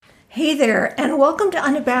Hey there, and welcome to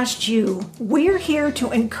Unabashed You. We're here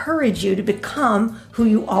to encourage you to become who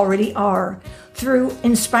you already are through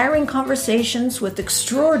inspiring conversations with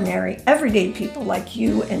extraordinary, everyday people like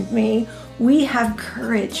you and me. We have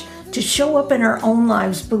courage to show up in our own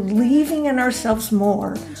lives, believing in ourselves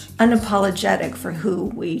more, unapologetic for who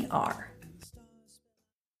we are.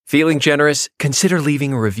 Feeling generous? Consider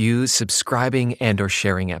leaving a review, subscribing, and/or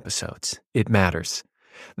sharing episodes. It matters.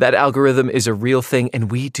 That algorithm is a real thing,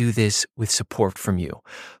 and we do this with support from you.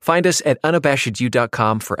 Find us at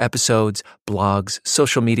unabashedyou.com for episodes, blogs,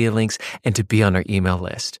 social media links, and to be on our email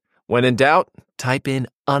list. When in doubt, type in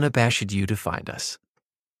unabashed you to find us.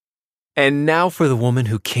 And now for the woman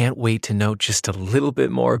who can't wait to know just a little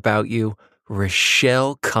bit more about you,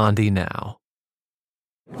 Rochelle Condé Now.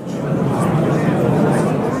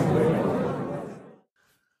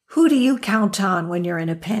 Who do you count on when you're in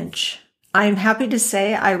a pinch? I'm happy to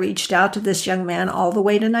say I reached out to this young man all the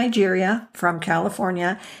way to Nigeria from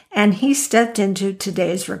California, and he stepped into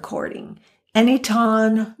today's recording.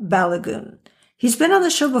 Enitan Balogun. He's been on the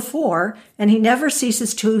show before, and he never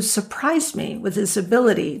ceases to surprise me with his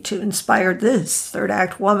ability to inspire this third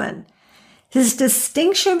act woman. His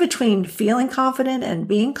distinction between feeling confident and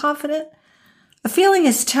being confident? A feeling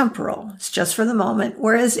is temporal. It's just for the moment.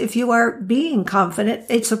 Whereas if you are being confident,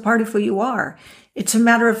 it's a part of who you are. It's a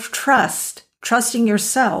matter of trust, trusting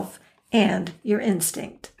yourself and your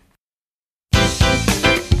instinct.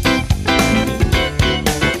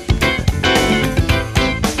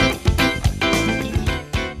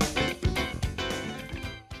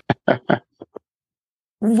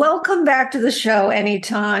 Welcome back to the show,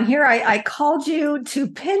 Enitan. Here, I called you to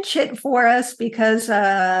pinch it for us because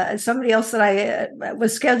somebody else that I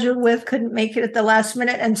was scheduled with couldn't make it at the last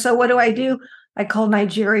minute. And so what do? I call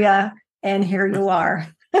Nigeria, and here you are.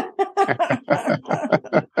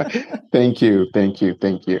 Thank you.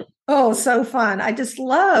 Oh, so fun. I just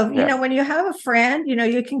love, when you have a friend,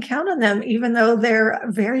 you can count on them, even though they're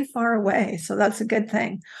very far away. So that's a good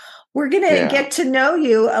thing. We're going to get to know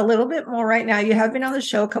you a little bit more right now. You have been on the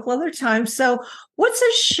show a couple other times. So what's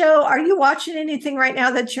a show? Are you watching anything right now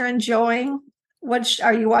that you're enjoying?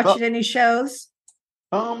 Are you watching any shows?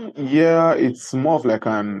 It's more of like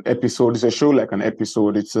an episode. It's a show like an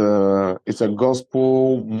episode. It's a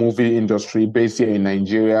gospel movie industry based here in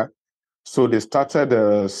Nigeria. So they started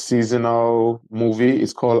a seasonal movie.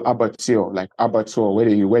 It's called Abattoir, like Abattoir,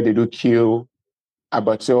 where they do kill.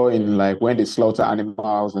 Abattoir in like when they slaughter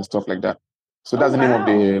animals and stuff like that. So that's the name of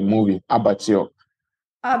the movie, Abattoir.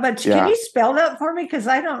 But can you spell that for me? Because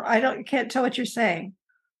I can't tell what you're saying.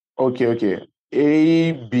 Okay.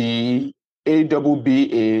 Abatoir.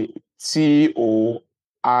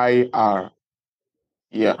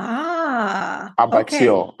 Yeah.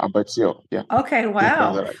 Abattoir. Abattoir. Yeah. Okay.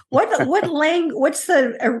 Wow. Right. What language? What's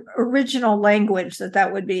the original language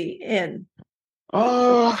that would be in?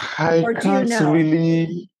 I can't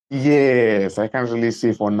really. Yes, I can't really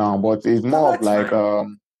say for now, but it's more of like more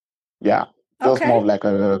of like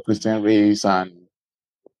a Christian race and.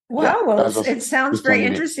 Wow, well, it sounds very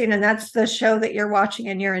interesting, and that's the show that you're watching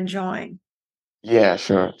and you're enjoying. Yeah,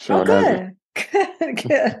 sure. Oh, good.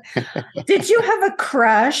 Good. Did you have a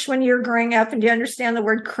crush when you were growing up? And do you understand the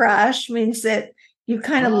word crush means that you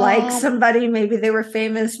kind of like somebody? Maybe they were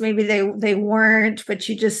famous, maybe they weren't, but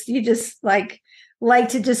you just like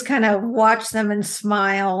to just kind of watch them and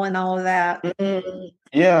smile and all of that.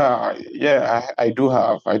 Yeah. I do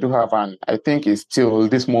have, and I think it's still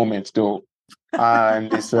this moment though.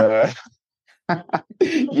 And it's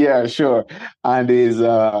yeah, sure. And is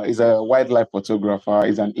a wildlife photographer.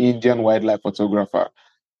 He's an Indian wildlife photographer.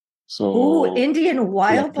 So Indian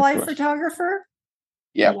wildlife photographer?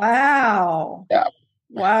 Yeah. Wow. Yeah.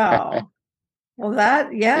 Wow. Well,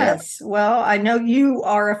 yes. Yeah. Well, I know you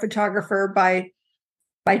are a photographer by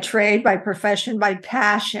trade, by profession, by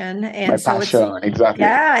passion, and exactly.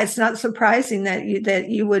 Yeah, it's not surprising that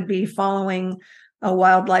you would be following a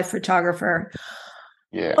wildlife photographer.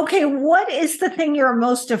 Yeah. Okay, what is the thing you're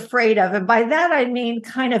most afraid of? And by that, I mean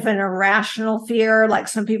kind of an irrational fear, like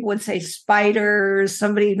some people would say spiders.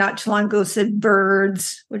 Somebody not too long ago said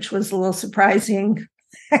birds, which was a little surprising.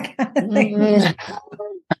 That kind of thing.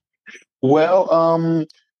 Well,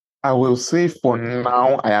 I will say for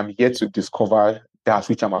now, I am yet to discover that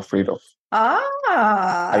which I'm afraid of.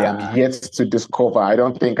 I am yet to discover. I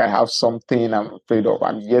don't think I have something I'm afraid of.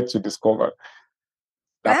 I'm yet to discover.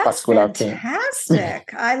 That's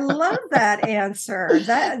fantastic. I love that answer.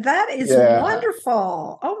 That is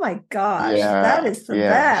wonderful. Oh my gosh. That is the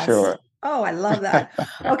best. Sure. Oh, I love that.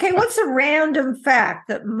 Okay, what's a random fact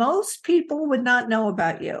that most people would not know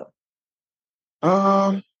about you?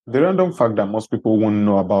 The random fact that most people won't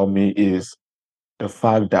know about me is the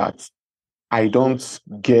fact that I don't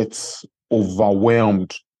get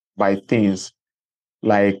overwhelmed by things.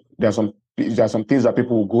 Like there's some things that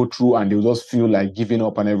people will go through and they'll just feel like giving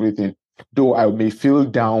up and everything. Though I may feel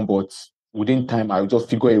down, but within time I'll just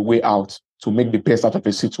figure a way out to make the best out of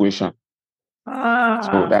a situation. So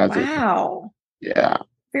Ah, that's it. wow. Yeah.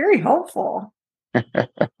 Very hopeful.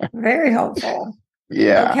 Very hopeful.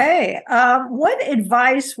 Yeah. Okay. What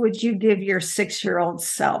advice would you give your 6-year-old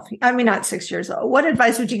self? I mean, not 6 years old. What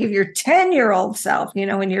advice would you give your 10-year-old self?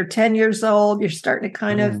 When you're 10 years old, you're starting to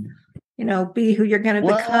kind of, be who you're going to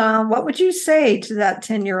Well, become. What would you say to that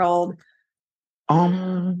 10-year-old?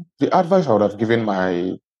 the advice I would have given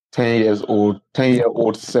my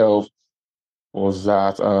 10-year-old self was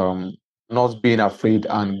that not being afraid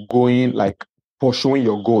and going like pursuing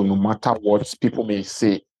your goal no matter what people may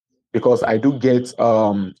say. Because I do get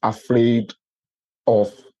afraid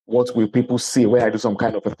of what will people see when I do some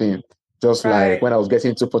kind of a thing. Just like Right. when I was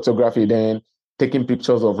getting into photography, then taking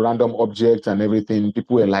pictures of random objects and everything,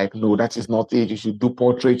 people were like, no, that is not it. You should do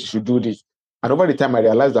portrait, you should do this. And over the time, I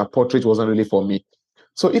realized that portrait wasn't really for me.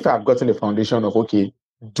 So if I've gotten the foundation of, okay,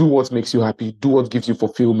 do what makes you happy, do what gives you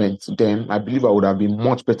fulfillment, then I believe I would have been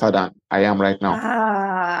much better than I am right now.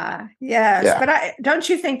 Ah, yes. Yeah. But don't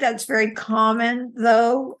you think that's very common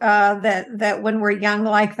though, that when we're young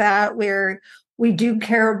like that, we do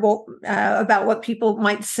care about what people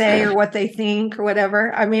might say or what they think or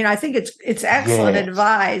whatever. I mean, I think it's excellent Yes.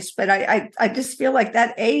 advice, but I just feel like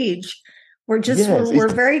that age, Yes. we're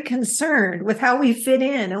very concerned with how we fit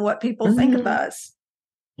in and what people think of us.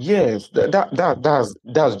 Yes,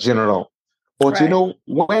 that's general. But Right.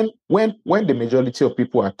 when the majority of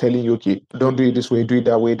people are telling you, okay, don't do it this way, do it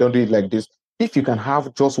that way, don't do it like this. If you can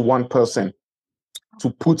have just one person to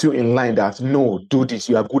put you in line that no, do this,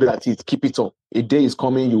 you are good at it, keep it up. A day is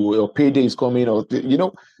coming, your payday is coming, or like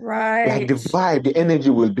the Right. vibe, the energy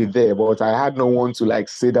will be there. But I had no one to like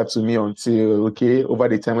say that to me until over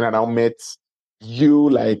the time when I now met you,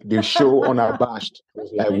 like the show Unabashed. I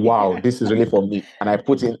was like, wow, Yeah. this is really for me. And I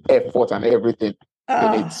put in effort and everything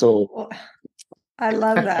in it. So Well, I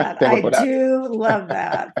love that. thank I God for that. do love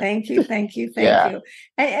that. Thank you. Thank you. Thank Yeah, you.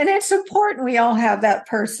 And it's important we all have that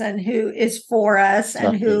person who is for us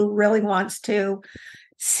and exactly. who really wants to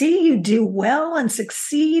see you do well and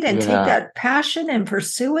succeed and take Yeah, that passion and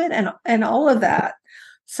pursue it and all of that.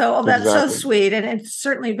 So that's so exactly. sweet. And it's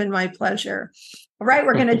certainly been my pleasure. All right,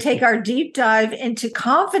 we're going to take our deep dive into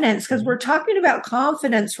confidence because we're talking about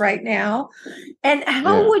confidence right now. And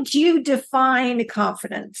how Yeah. would you define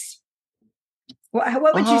confidence?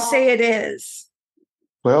 What would you say it is?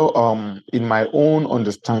 Well, in my own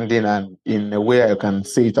understanding and in a way I can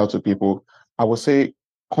say it out to people, I would say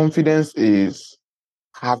confidence is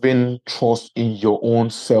having trust in your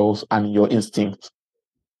own self and your instinct.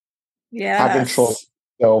 Having trust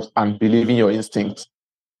in yourself and believing your instinct.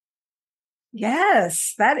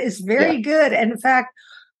 Yes, that is Yeah. very good. And in fact,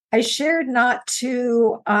 I shared not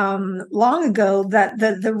too long ago that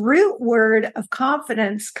the root word of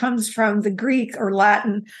confidence comes from the Greek or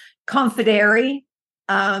Latin confidere,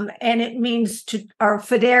 and it means or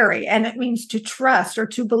fidere, and it means to trust or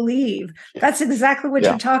to believe. That's exactly what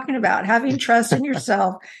you're talking about, having trust in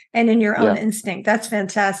yourself and in your own instinct. That's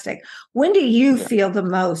fantastic. When do you feel the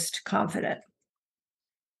most confident?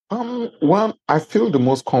 Well, I feel the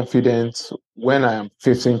most confident when I am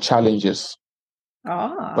facing challenges.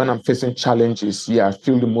 When I'm facing challenges, I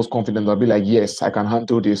feel the most confident. I'll be like, yes, I can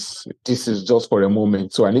handle this. This is just for a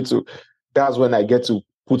moment. So that's when I get to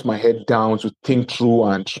put my head down to think through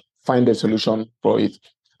and find a solution for it.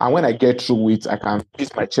 And when I get through it, I can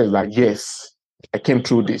beat my chest like, yes, I came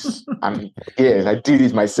through this. And yes, I did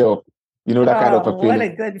it myself. That kind of a What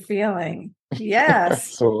feeling. a good feeling.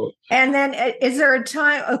 Yes. So, and then is there a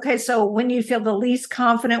time? Okay. So when you feel the least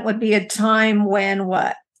confident would be a time when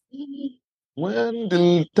what? when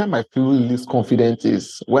the time I feel least confident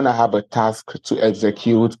is when I have a task to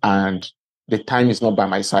execute and the time is not by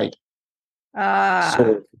my side.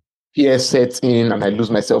 So fear sets in and I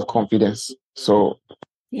lose my self-confidence. So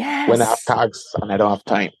when I have tasks and I don't have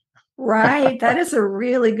time. Right. That is a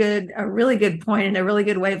really good point and a really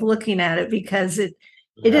good way of looking at it because it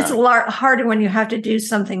is a lot harder when you have to do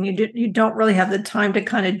something. You don't really have the time to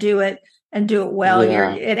kind of do it and do it well.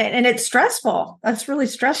 And it's stressful. That's really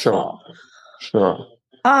stressful. Sure.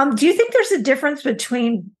 Do you think there's a difference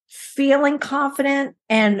between feeling confident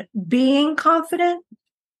and being confident?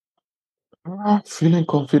 Feeling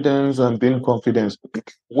confidence and being confident.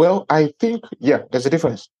 Well, I think, there's a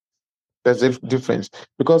difference. There's a difference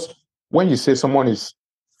because when you say someone is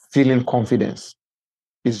feeling confidence,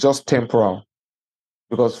 it's just temporal.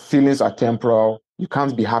 because feelings are temporal. You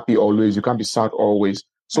can't be happy always. You can't be sad always.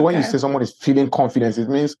 So when you say someone is feeling confidence, it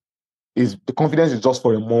means the confidence is just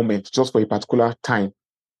for a moment, just for a particular time.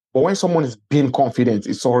 But when someone is being confident,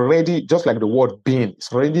 it's already, just like the word being,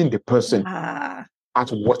 it's already in the person. At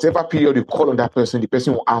whatever period you call on that person, the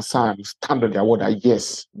person will answer and stand on their word that,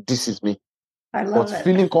 yes, this is me. I love it.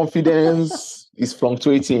 Feeling confidence is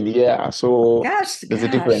fluctuating. Yeah. So there's a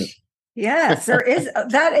difference. Yes, there is.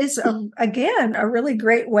 That is, again, a really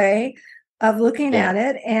great way of looking at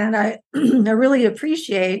it. And I really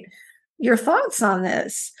appreciate your thoughts on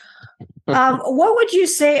this. What would you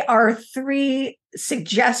say are 3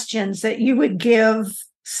 suggestions that you would give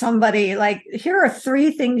somebody? Like, here are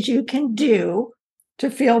 3 things you can do to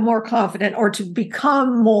feel more confident or to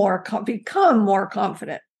become more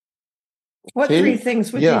confident. What 3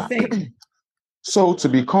 things would you think? So to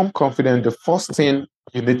become confident, the first thing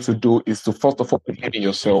you need to do is to first of all believe in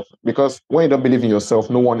yourself, because when you don't believe in yourself,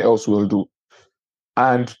 no one else will do.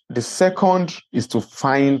 And the second is to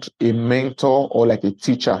find a mentor or like a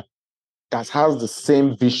teacher that has the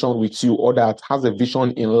same vision with you, or that has a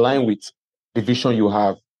vision in line with the vision you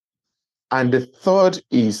have. And the third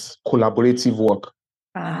is collaborative work.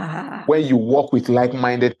 When you work with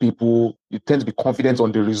like-minded people, you tend to be confident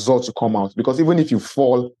on the results you come out. Because even if you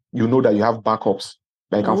fall, you know that you have backups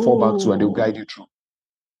that you can fall back to and they'll guide you through.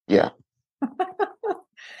 Yeah.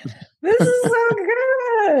 This is so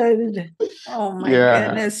good. Oh my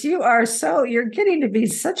goodness. You're getting to be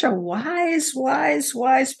such a wise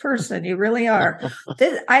person. You really are.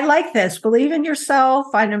 I like this. Believe in yourself.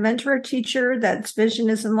 Find a mentor or teacher that's vision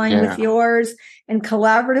is in line with yours, and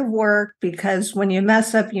collaborative work, because when you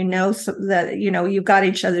mess up, you know that, you've got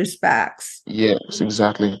each other's backs. Yes,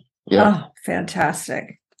 exactly. Yeah. Oh,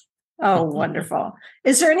 fantastic. Oh, wonderful.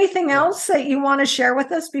 Is there anything else that you want to share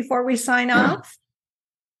with us before we sign off?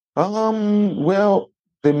 Well,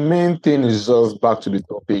 the main thing is just back to the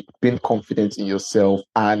topic, being confident in yourself,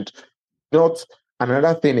 and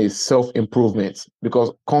another thing is self-improvement,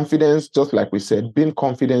 because confidence, just like we said, being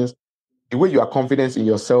confident, the way you are confident in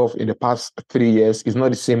yourself in the past 3 years is not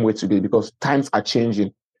the same way today, because times are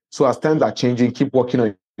changing. So as times are changing, keep working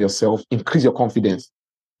on yourself, increase your confidence,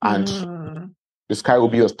 and the sky will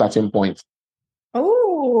be your starting point.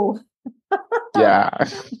 Oh, yeah.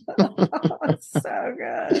 So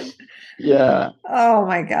good. Yeah. Oh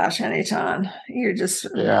my gosh, Aniton, you're just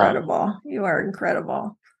incredible. You are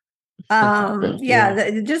incredible.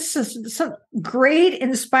 Just some great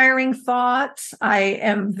inspiring thoughts. I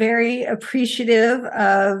am very appreciative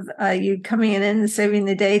of you coming in and saving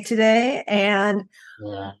the day today. And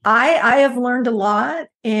I have learned a lot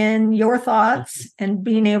in your thoughts and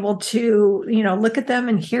being able to, look at them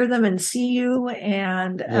and hear them and see you.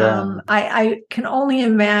 And I can only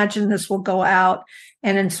imagine this will go out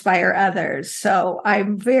and inspire others. So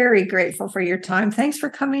I'm very grateful for your time. Thanks for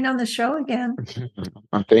coming on the show again.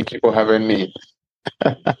 And thank you for having me.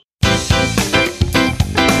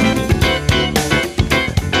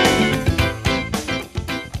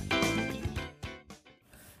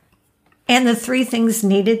 And the 3 things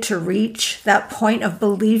needed to reach that point of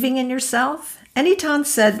believing in yourself. Aniton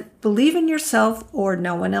said, believe in yourself or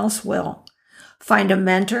no one else will. Find a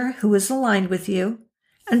mentor who is aligned with you,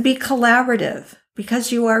 and be collaborative,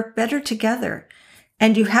 because you are better together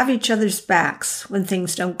and you have each other's backs when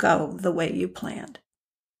things don't go the way you planned.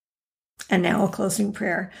 And now a closing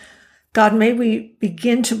prayer. God, may we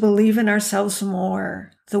begin to believe in ourselves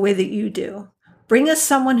more the way that you do. Bring us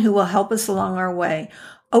someone who will help us along our way.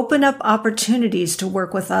 Open up opportunities to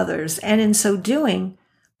work with others, and in so doing,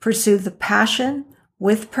 pursue the passion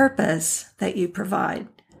with purpose that you provide.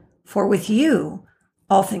 For with you,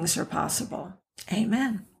 all things are possible.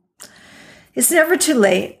 Amen. It's never too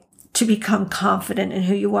late to become confident in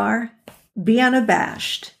who you are. Be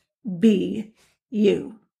unabashed. Be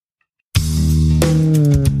you.